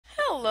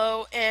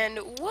Hello and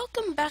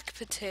welcome back,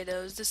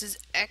 potatoes. This is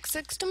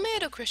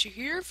XXtomatocrusher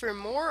here for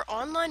more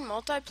online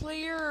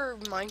multiplayer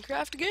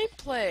Minecraft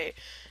gameplay.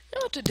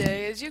 Now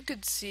today, as you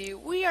could see,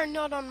 we are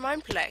not on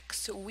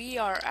Mineplex. We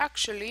are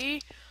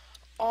actually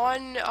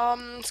on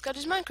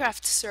Scottish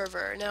Minecraft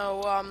server.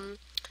 Now,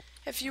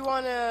 if you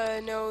want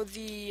to know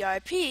the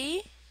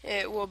IP,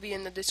 it will be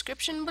in the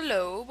description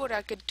below, but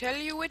I could tell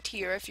you it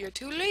here if you're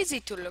too lazy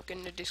to look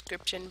in the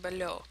description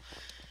below.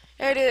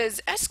 It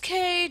is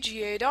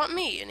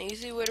skga.me. An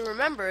easy way to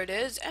remember it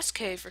is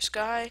SK for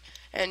Sky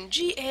and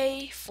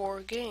GA for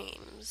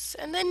Games.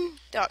 And then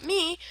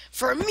 .me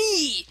for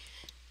me!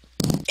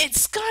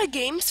 It's Sky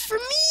Games for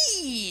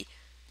me!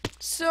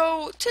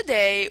 So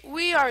today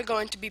we are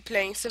going to be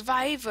playing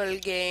survival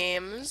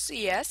games.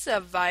 Yes,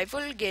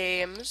 survival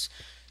games.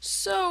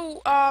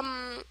 So,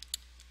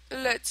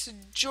 let's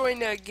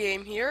join a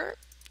game here.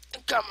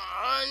 Come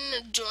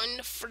on, join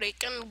the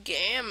freaking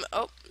game.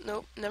 Oh,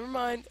 no, never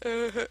mind.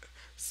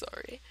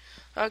 Sorry.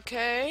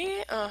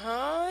 Okay,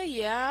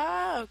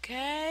 yeah,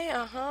 okay,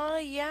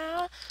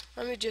 yeah.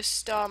 Let me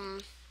just,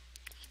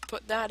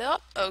 put that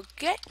up.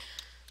 Okay,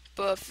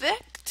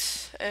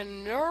 perfect.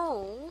 And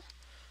now,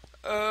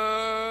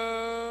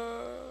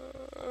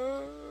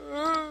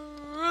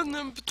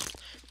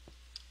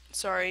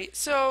 sorry.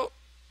 So,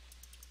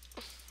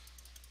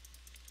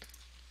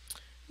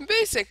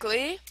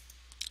 basically,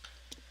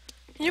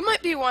 you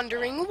might be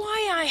wondering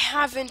why I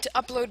haven't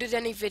uploaded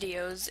any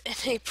videos in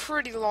a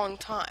pretty long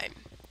time.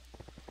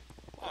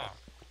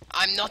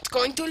 I'm not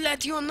going to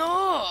let you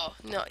know.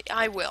 No,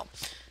 I will.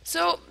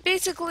 So,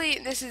 basically,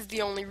 this is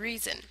the only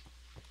reason.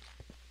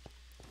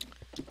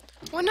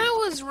 When I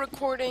was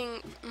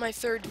recording my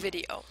third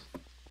video,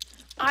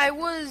 I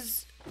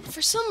was,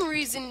 for some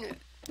reason,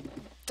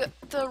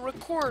 the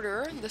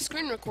recorder, the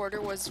screen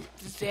recorder, was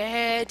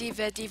very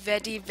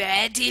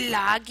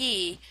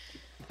laggy.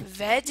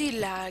 Very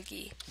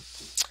laggy.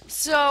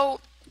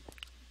 So,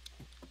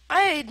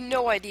 I had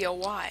no idea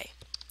why.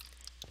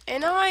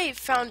 And I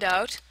found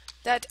out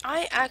that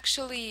I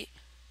actually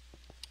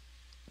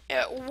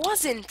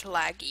wasn't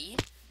laggy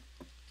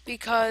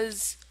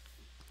because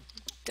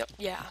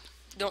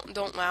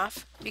don't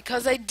laugh,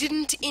 because I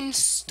didn't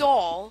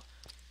install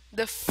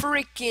the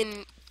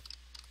freaking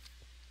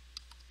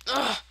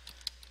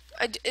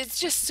it's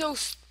just so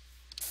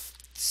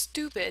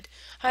stupid.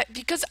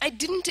 Because I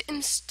didn't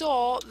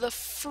install the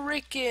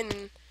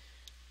freaking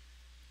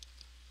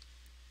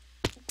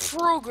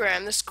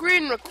program, the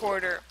screen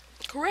recorder,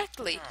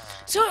 correctly,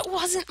 so it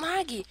wasn't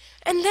laggy.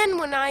 And then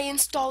when I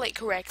install it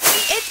correctly,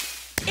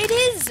 it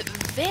is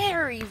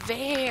very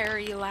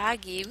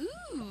laggy.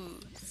 Ooh,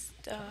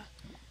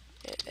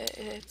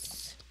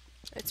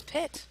 it's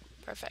Pit.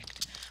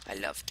 Perfect. I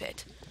love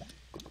Pit.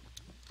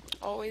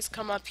 Always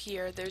come up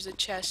here. There's a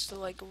chest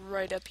like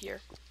right up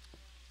here.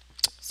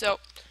 So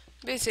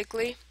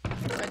basically,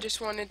 I just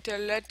wanted to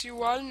let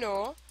you all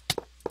know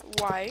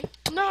why.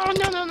 No,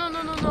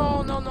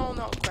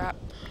 crap.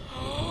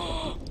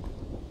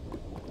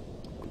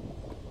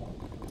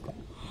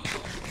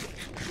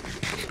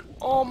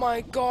 Oh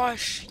my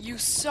gosh, you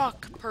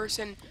suck,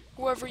 person.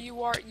 Whoever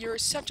you are, you're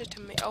such a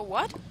tomato. Oh,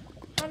 what?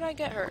 How did I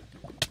get hurt?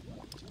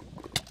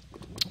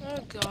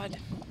 Oh god.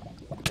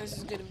 This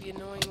is gonna be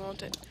annoying,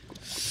 won't it?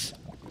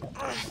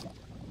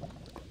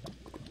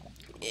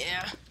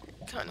 Yeah,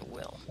 it kinda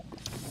will.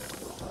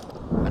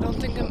 I don't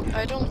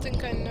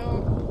think I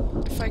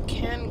know if I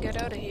can get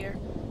out of here.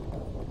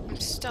 I'm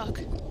stuck.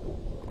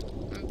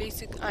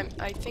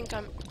 I think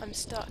I'm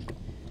stuck.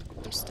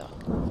 I'm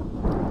stuck.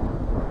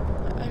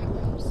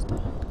 I'm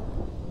stuck.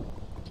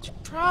 What's your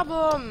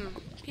problem,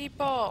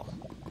 people?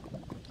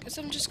 Guess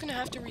I'm just gonna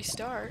have to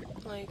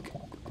restart. Like,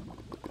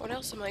 what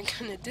else am I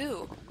gonna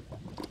do?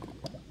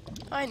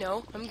 I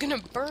know, I'm gonna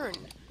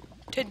burn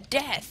to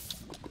death.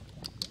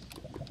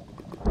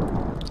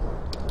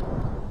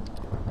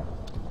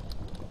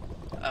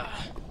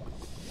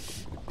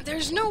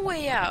 There's no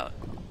way out.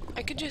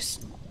 I could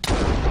just...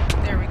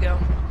 There we go.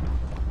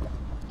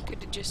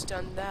 Could have just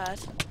done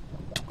that.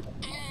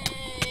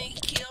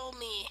 Kill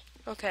me.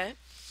 Okay.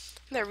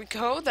 There we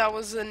go. That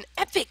was an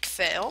epic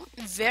fail.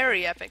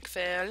 Very epic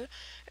fail.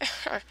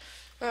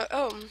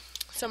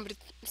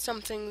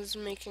 Something's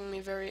making me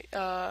very,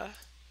 a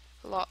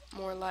lot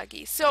more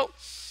laggy. So,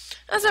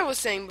 as I was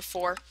saying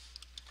before,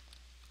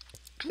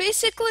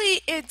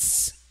 basically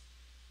it's...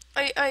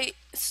 I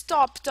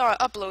stopped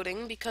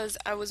uploading because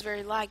I was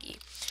very laggy.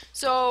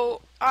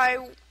 So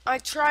I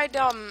tried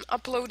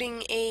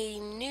uploading a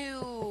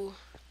new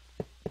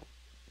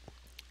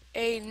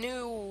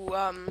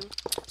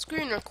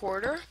screen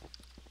recorder,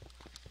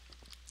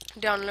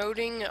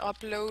 downloading,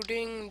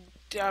 uploading,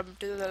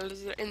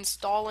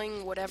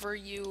 installing, whatever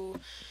you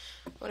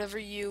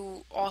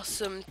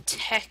awesome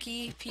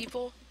techie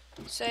people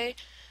say.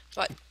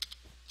 But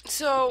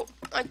so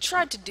I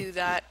tried to do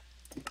that.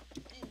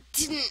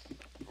 Didn't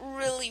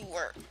really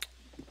work.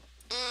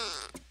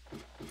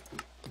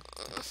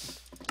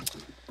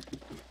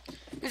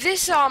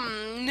 This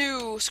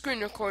new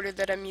screen recorder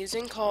that I'm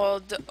using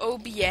called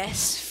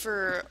OBS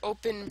for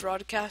open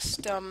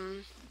broadcast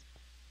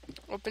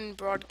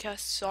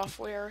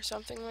software or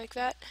something like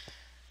that.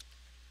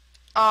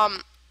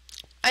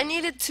 I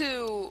needed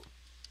to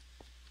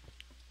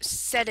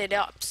set it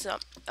up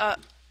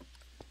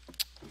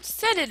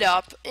set it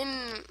up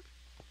in,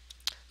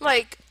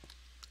 like,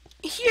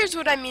 here's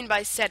what I mean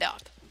by set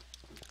up.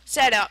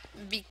 Set up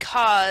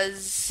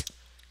because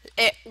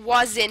it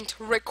wasn't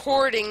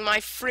recording my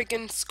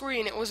friggin'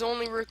 screen. It was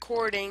only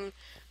recording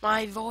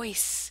my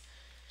voice.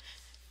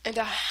 And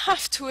I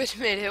have to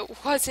admit,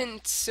 it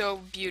wasn't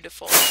so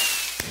beautiful.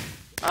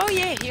 Oh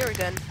yeah, here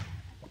again.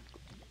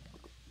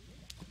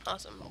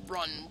 Awesome.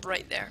 Run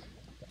right there.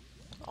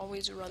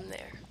 Always run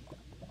there.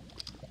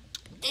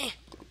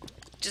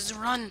 Just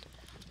run.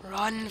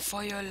 Run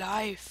for your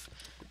life.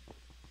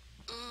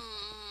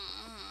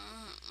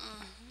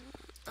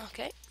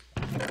 Okay.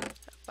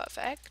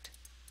 Perfect.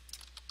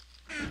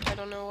 I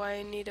don't know why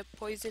I need a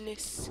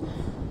poisonous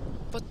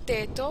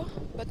potato,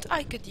 but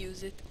I could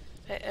use it.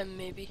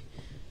 Maybe.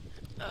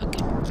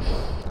 Okay.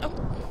 Oh,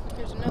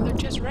 there's another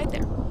chest right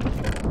there.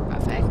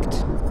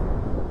 Perfect.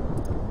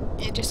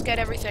 You just get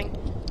everything.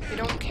 You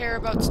don't care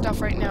about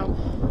stuff right now.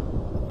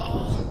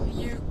 Oh,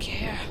 you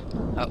care.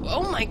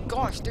 Oh my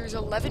gosh, there's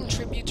 11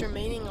 tributes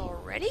remaining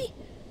already?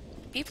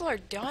 People are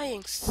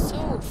dying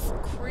so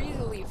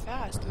crazily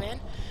fast, man.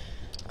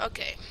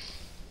 Okay.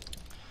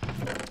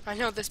 I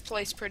know this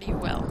place pretty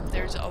well.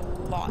 There's a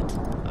lot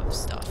of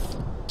stuff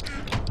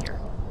here.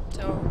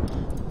 So,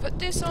 put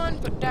this on,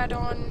 put that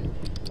on,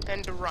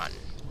 and run.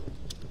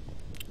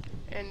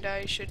 And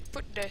I should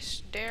put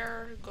this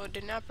there.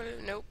 Golden apple.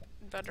 Nope.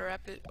 Butter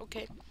apple.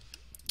 Okay.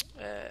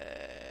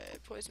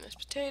 Poisonous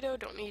potato.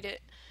 Don't need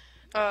it.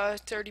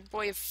 30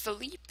 boy of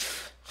Philippe.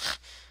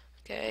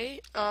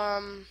 Okay.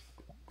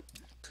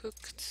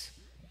 Cooked.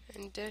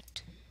 And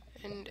that.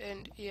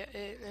 And yeah.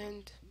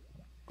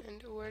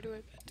 And where do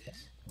I put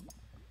this?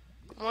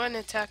 1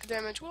 attack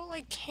damage. Well,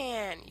 I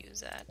can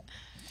use that,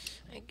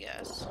 I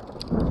guess.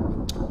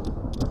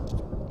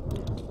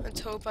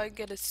 Let's hope I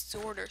get a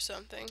sword or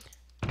something.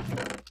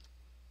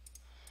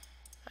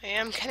 I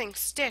am getting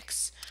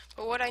sticks,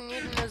 but what I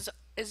need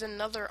is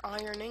another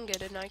iron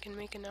ingot, and I can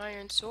make an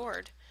iron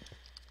sword.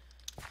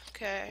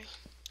 Okay.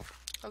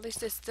 At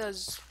least this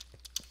does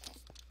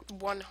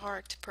 1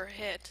 heart per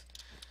hit.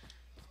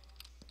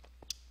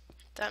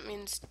 That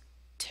means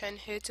 10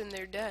 hits and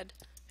they're dead,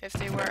 if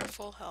they were at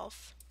full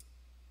health.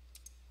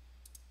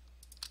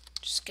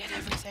 Just get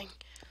everything.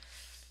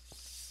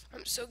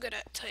 I'm so good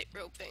at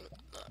tightroping.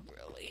 Not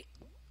really.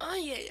 Oh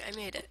yeah, I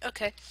made it.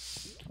 Okay.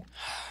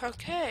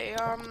 Okay,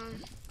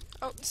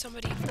 oh,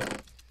 somebody.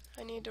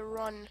 I need to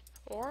run.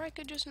 Or I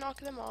could just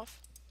knock them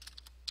off.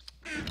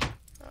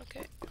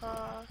 Okay,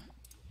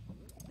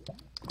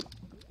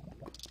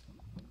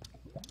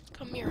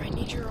 come here, I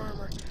need your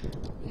armor.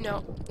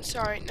 No,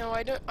 sorry, no,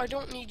 I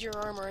don't need your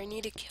armor, I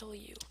need to kill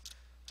you.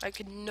 I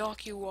could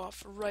knock you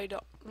off right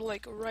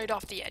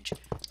off the edge.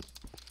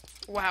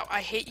 Wow,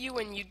 I hit you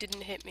and you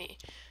didn't hit me.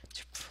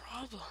 It's a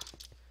problem.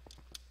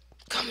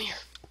 Come here.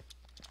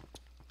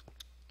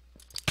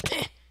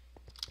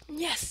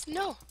 Yes,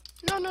 no.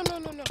 No, no, no,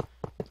 no, no.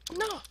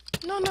 No.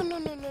 No, no, no,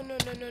 no, no, no,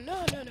 no, no,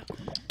 no, no, no.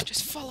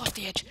 Just fall off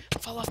the edge.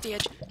 Fall off the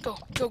edge. Go,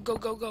 go, go,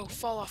 go, go.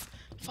 Fall off.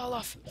 Fall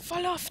off.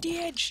 Fall off the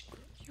edge.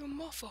 You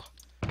muffle.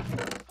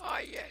 Ah,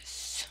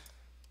 yes.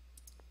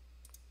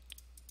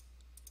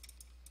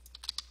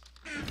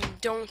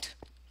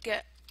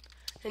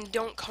 And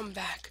don't come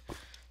back.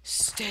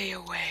 Stay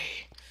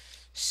away.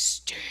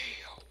 Stay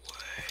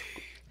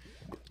away.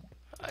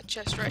 A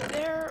chest right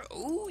there.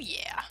 Oh,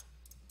 yeah.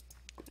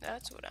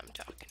 That's what I'm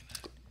talking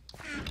about.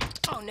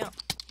 Oh, no.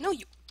 No,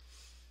 you.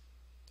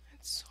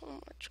 That's so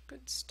much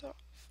good stuff.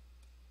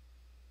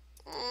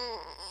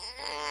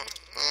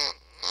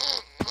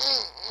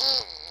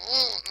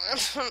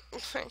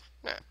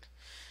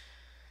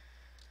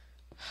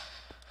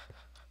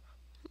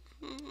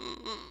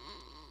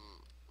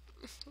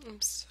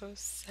 I'm so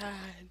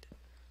sad.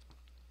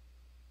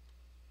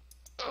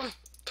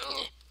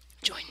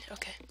 Join,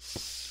 okay.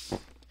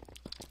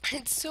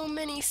 It's so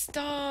many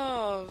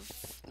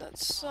stuff. That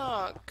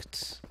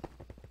sucked.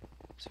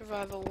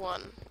 Survival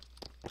 1.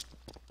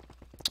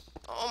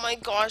 Oh my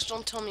gosh,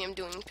 don't tell me I'm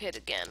doing pit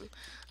again.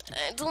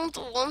 I don't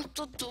want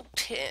to do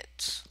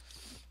pit.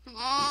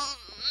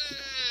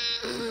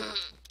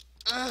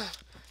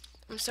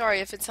 I'm sorry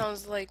if it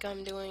sounds like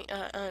I'm doing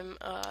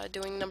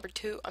number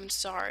 2. I'm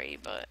sorry,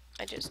 but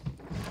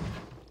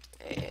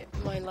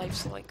my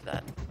life's like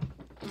that.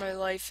 My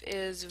life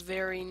is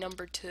very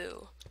number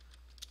 2.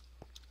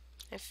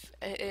 If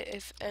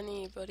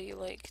anybody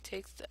like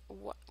takes that,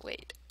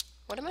 wait,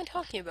 what am I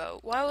talking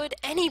about? Why would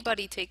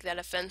anybody take that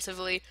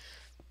offensively?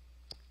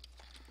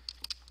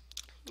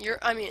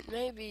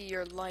 Maybe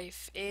your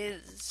life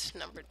is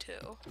number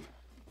 2.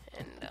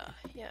 And,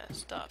 yeah,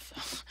 stuff.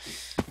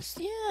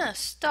 Yeah,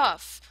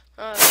 stuff.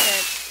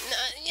 Okay.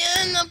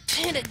 Yeah, in the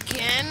pit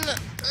again.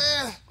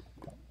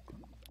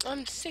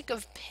 I'm sick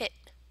of pit.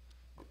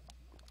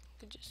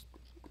 Could just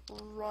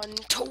run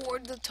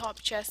toward the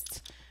top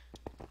chests.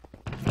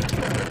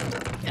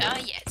 Ah,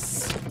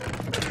 yes.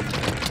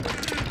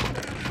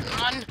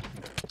 Run!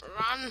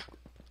 Run!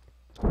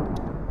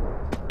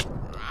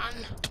 Run!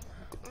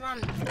 Run!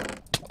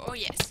 Oh,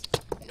 yes.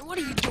 What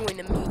are you doing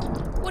to me?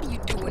 What are you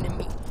doing to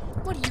me?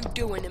 What are you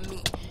doing to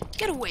me?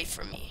 Get away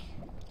from me.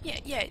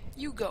 Yeah,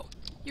 you go.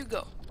 You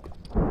go.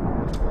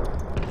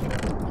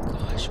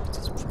 Gosh, what's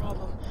his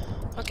problem?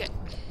 Okay.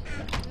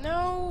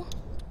 Now,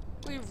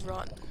 we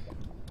run.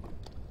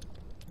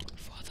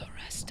 For the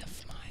rest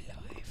of my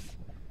life.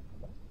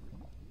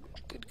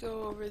 Could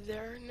go over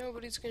there.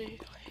 Nobody's gonna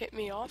hit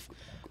me off.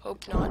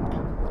 Hope not.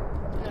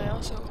 And I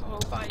also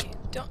hope I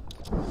don't...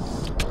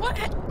 What?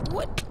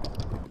 What?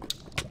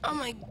 Oh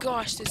my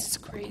gosh, this is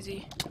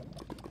crazy.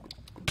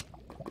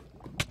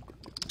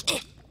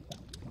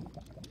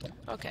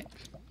 Okay.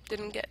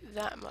 Didn't get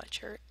that much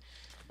hurt.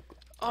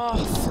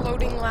 Oh,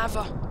 floating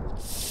lava.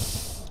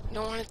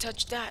 Don't want to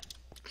touch that.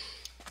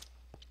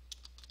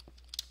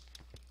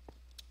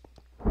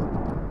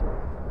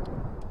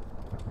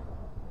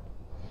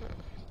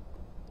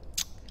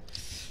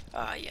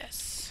 Ah,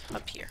 yes.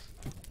 Up here.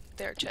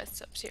 There are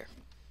chests up here.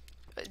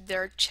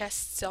 There are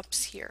chests up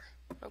here.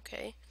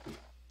 Okay.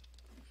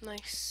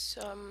 Nice,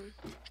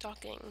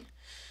 talking.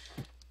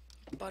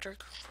 Butter.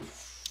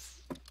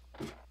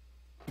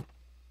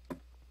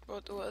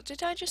 What,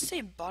 did I just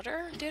say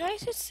butter? Did I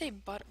just say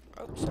butter?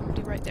 Oh,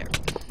 somebody right there.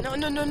 No.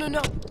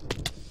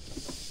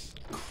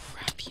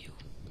 Crap, you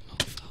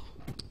mofo.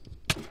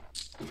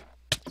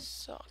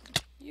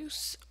 Sucked.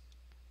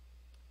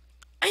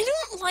 I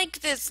don't like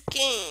this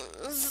game.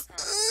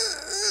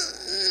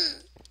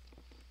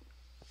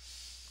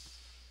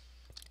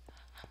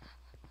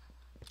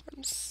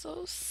 I'm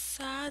so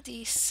sad.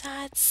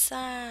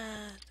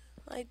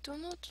 I do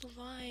not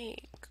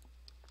like.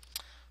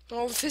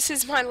 Well, this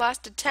is my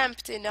last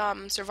attempt in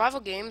survival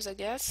games, I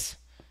guess.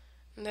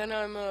 And then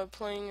I'm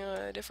playing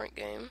a different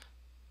game.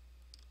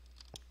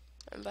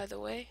 And by the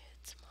way,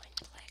 it's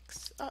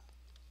Mineplex.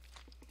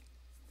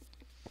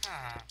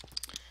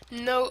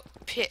 No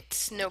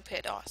pit,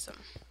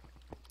 awesome.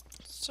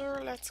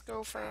 So let's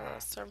go for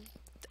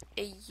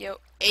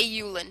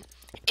Ayulin.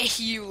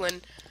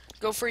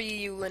 Go for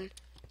Ayulin.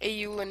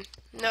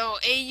 No,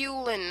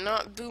 Ayulin,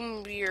 not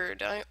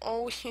Boombeard. I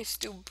always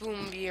do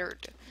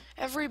Boombeard.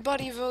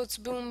 Everybody votes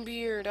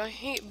Boombeard. I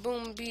hate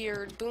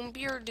Boombeard.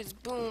 Boombeard is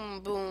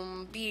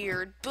boom,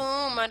 beard.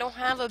 Boom, I don't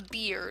have a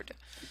beard.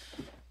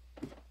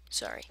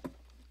 Sorry.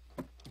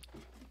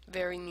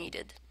 Very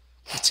needed.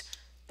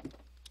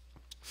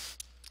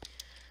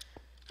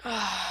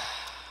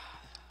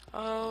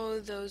 Oh,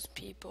 those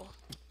people.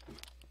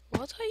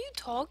 What are you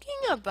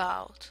talking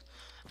about?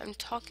 I'm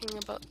talking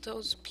about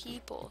those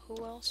people.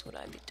 Who else would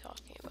I be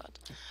talking about?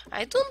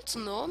 I don't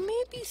know.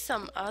 Maybe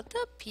some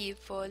other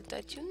people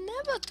that you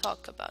never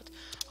talk about.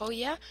 Oh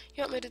yeah?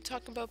 You want me to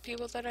talk about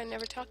people that I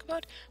never talk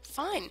about?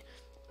 Fine.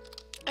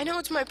 I know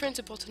it's my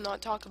principle to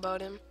not talk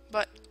about him,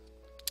 but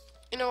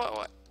you know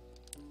what?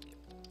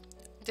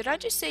 Did I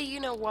just say you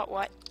know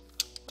what?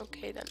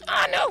 Okay then.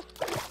 Ah, no!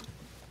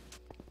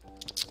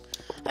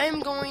 I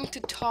am going to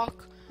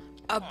talk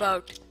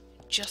about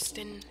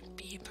Justin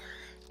Bieber.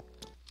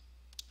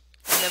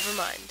 Never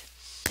mind.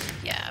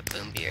 Yeah,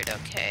 Boombeard,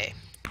 okay.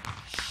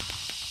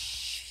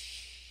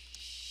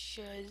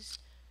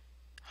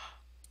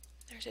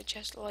 There's a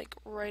chest, like,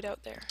 right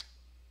out there.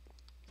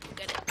 Go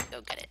get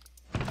it.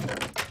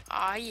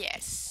 Ah,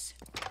 yes.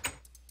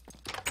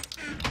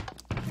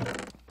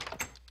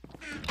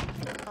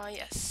 Ah,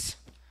 yes.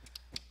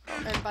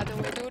 Oh, and by the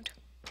way, dude,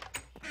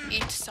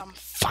 eat some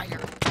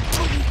fire.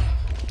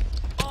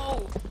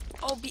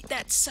 Oh, beat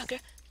that sucker.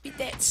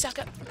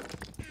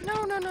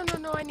 No,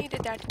 I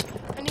needed that.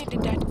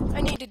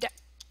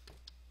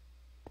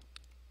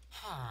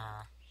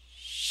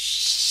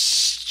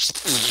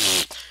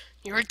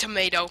 You're a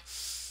tomato.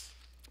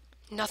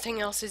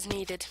 Nothing else is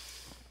needed.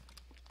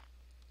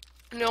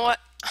 You know what?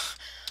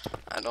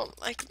 I don't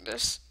like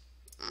this.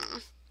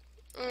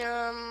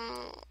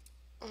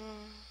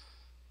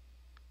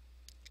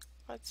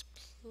 Let's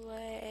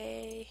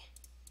play.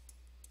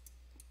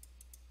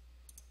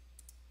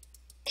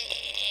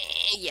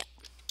 Yeah.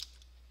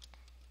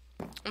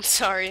 I'm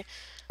sorry.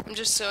 I'm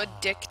just so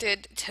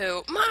addicted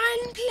to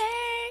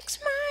Mineplex.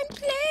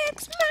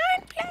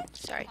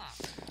 Sorry.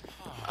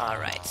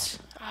 Alright.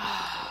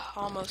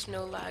 Almost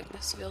no lag.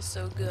 This feels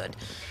so good.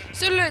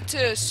 So let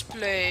us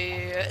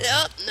play.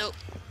 Oh, no.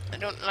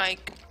 I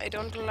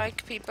don't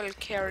like people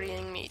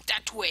carrying me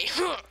that way.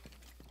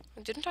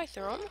 Didn't I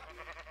throw him?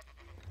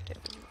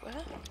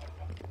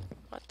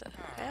 What the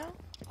hell?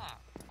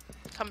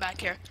 Come back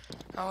here.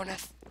 I wanna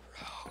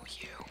throw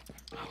you.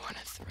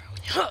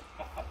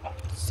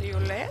 See you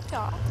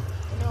later.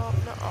 No.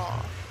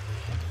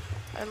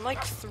 I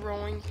like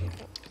throwing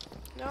people.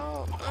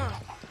 No.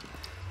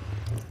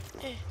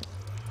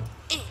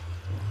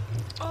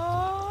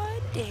 Oh,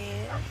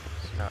 dear.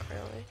 Not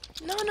really.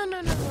 No.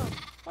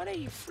 What are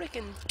you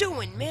freaking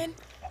doing, man?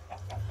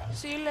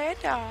 See you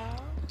later.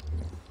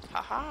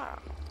 Haha.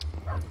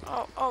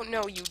 Oh,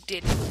 no, you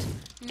didn't.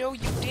 No,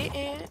 you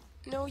didn't.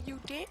 No, you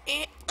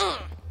didn't.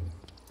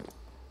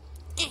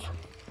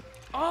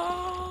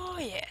 Oh,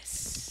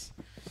 yes.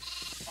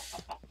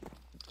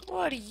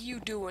 What are you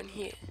doing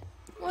here?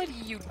 What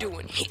are you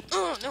doing here?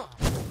 Oh, no.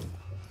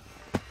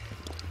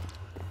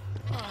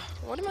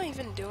 What am I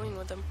even doing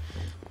with them?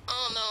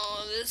 Oh,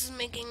 no, this is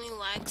making me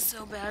lag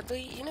so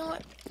badly. You know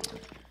what?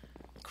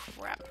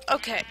 Crap.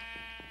 Okay.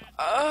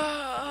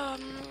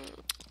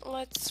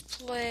 Let's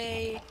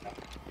play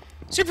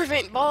Super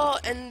Paintball,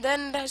 and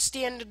then that's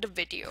the end of the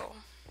video.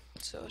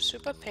 So,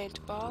 Super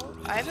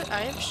Paintball. I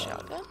have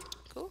shotgun.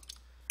 Cool.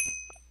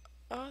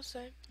 Oh,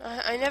 same.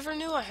 I never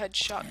knew I had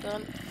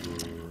shotgun.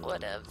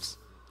 Whatevs.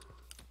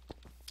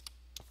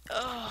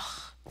 Ugh.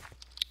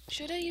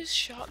 Should I use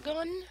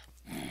shotgun?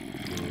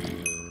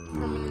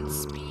 Permanent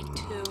speed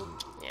 2.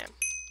 Yeah.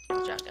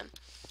 Shotgun.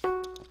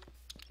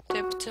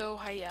 Tiptoe,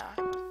 hiya.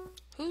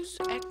 Who's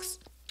X?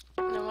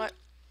 You know what?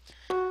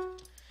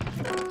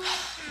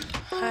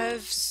 I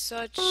have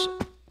such,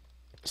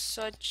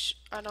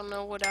 I don't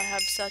know what I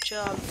have such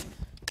of.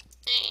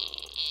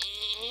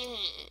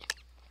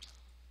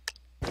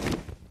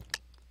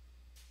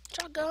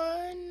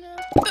 Shotgun.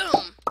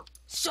 Boom.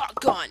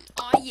 Shotgun.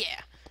 Oh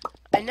yeah.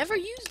 I never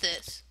use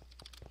this.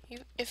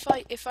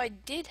 If I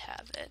did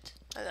have it,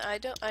 I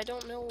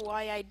don't know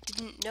why I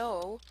didn't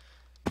know,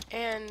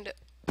 and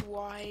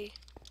why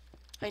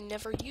I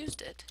never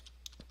used it.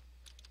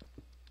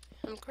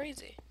 I'm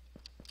crazy.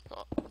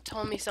 Well,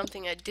 tell me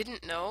something I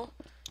didn't know.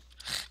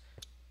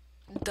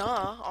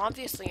 Duh,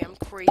 obviously I'm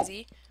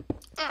crazy.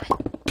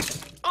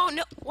 Oh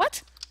no,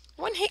 what?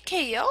 One hit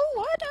KO?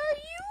 What are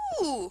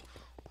you?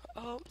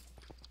 Oh.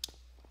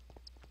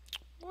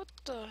 What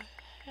the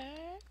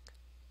heck?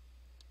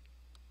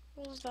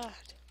 What was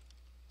that?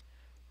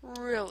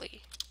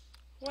 Really?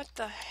 What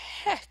the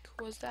heck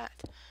was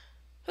that?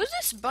 Who's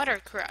this Butter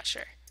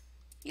Crusher?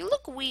 You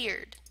look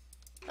weird.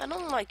 I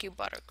don't like you,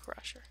 Butter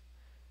Crusher.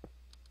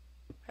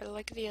 I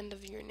like the end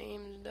of your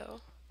name,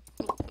 though.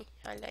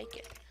 I like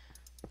it.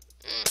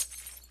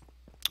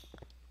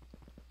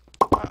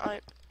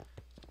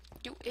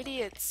 You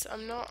idiots!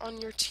 I'm not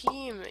on your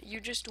team. You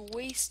just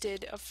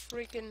wasted a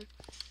freaking.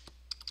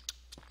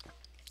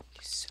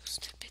 You're so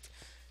stupid.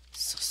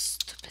 So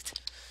stupid.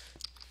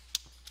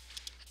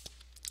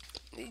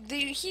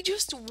 He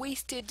just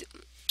wasted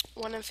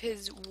one of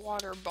his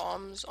water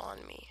bombs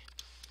on me.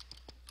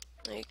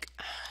 Like,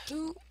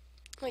 who?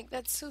 Like,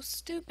 that's so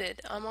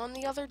stupid. I'm on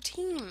the other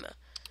team.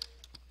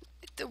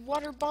 The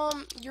water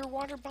bomb, your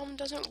water bomb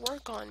doesn't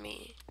work on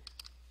me.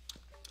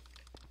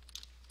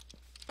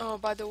 Oh,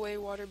 by the way,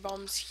 water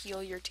bombs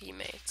heal your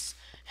teammates.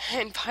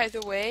 And by the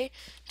way,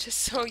 just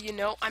so you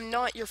know, I'm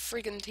not your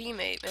friggin'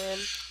 teammate, man.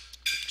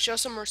 Show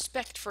some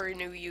respect for a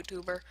new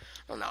YouTuber.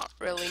 Well, not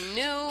really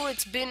new.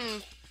 It's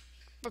been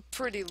a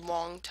pretty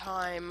long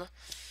time.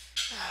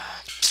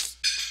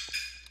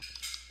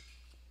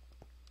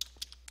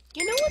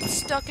 You know what's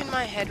stuck in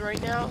my head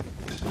right now?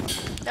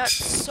 That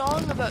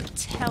song about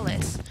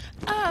Tellis.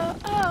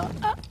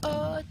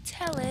 Oh,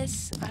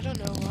 Tellis. I don't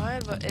know why,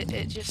 but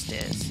it just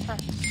is. Huh.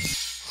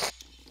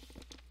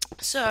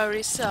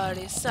 Sorry.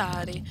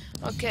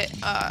 Okay,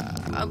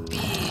 I'll be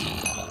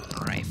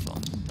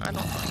rifle. I don't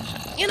like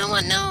that. You know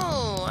what?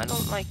 No, I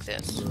don't like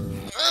this.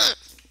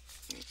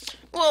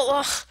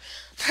 Well,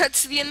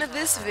 that's the end of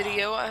this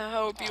video. I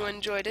hope you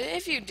enjoyed it.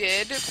 If you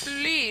did,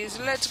 please,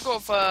 let's go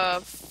for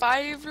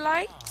 5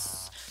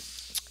 likes.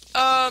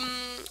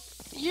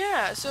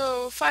 Yeah,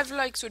 so 5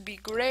 likes would be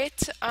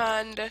great,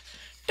 and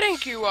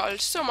thank you all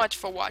so much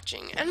for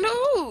watching. And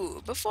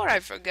oh, before I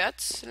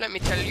forget, let me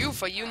tell you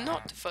for you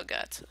not to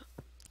forget.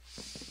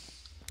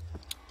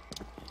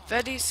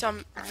 Very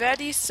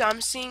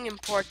something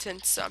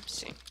important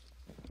something.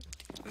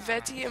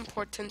 Very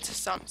important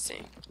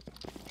something.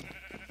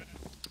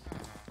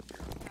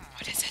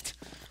 What is it?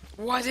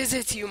 What is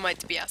it, you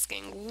might be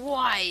asking?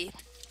 Why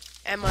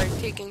am I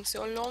taking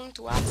so long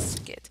to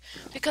ask it?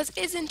 Because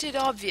isn't it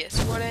obvious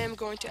what I am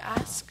going to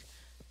ask?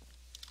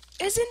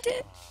 Isn't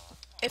it?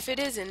 If it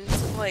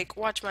isn't, like,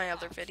 watch my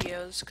other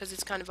videos, because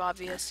it's kind of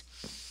obvious.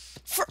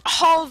 For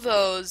all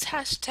those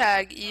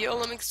hashtag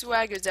Olympic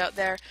swaggers out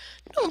there,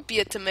 don't be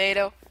a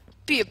tomato,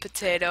 be a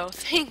potato.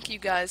 Thank you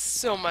guys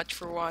so much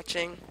for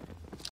watching.